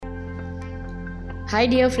Hi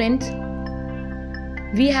dear friends,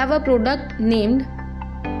 we have a product named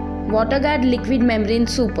Waterguard Liquid Membrane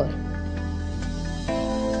Super.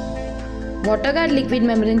 Waterguard Liquid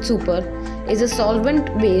Membrane Super is a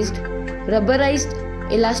solvent-based, rubberized,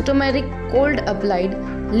 elastomeric, cold-applied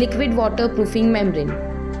liquid waterproofing membrane.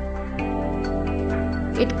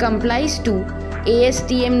 It complies to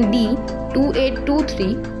ASTM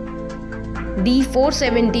D2823,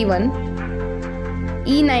 D471,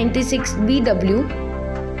 E96BW,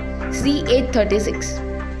 C836.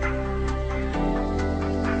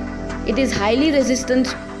 It is highly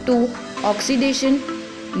resistant to oxidation,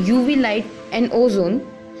 UV light and ozone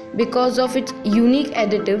because of its unique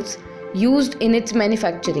additives used in its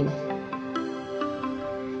manufacturing.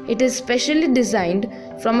 It is specially designed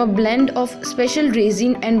from a blend of special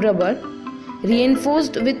resin and rubber,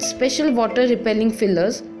 reinforced with special water repelling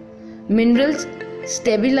fillers, minerals,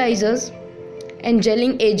 stabilizers and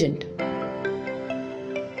gelling agent.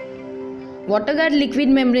 Waterguard Liquid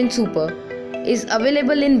Membrane Super is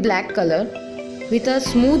available in black color with a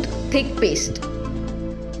smooth thick paste.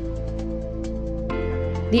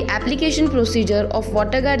 The application procedure of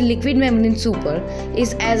Waterguard Liquid Membrane Super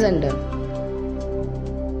is as under.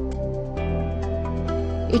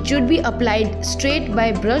 It should be applied straight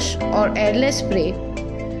by brush or airless spray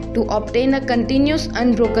to obtain a continuous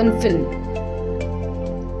unbroken film.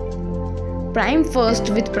 Prime first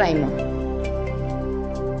with primer.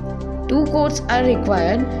 2 coats are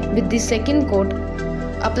required, with the second coat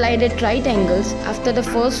applied at right angles after the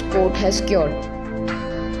first coat has cured.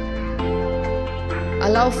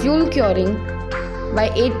 Allow full curing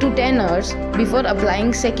by 8 to 10 hours before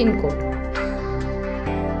applying second coat.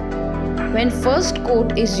 When first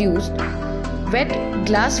coat is used, wet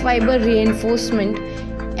glass fiber reinforcement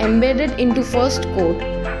embedded into first coat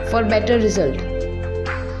for better result.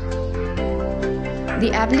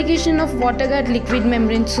 The application of Waterguard Liquid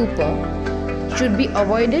Membrane Super should be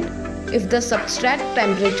avoided if the substrate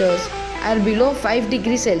temperatures are below 5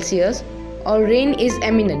 degrees Celsius or rain is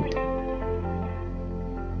imminent.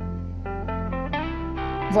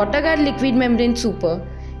 Waterguard Liquid Membrane Super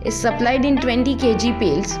is supplied in 20 kg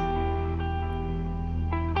pails.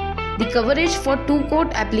 The coverage for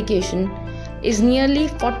 2-coat application is nearly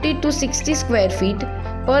 40 to 60 square feet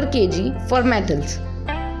per kg for metals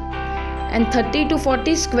and 30 to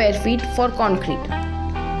 40 square feet for concrete.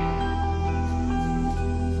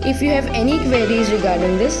 If you have any queries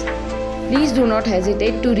regarding this, please do not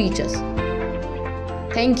hesitate to reach us.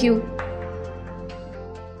 Thank you.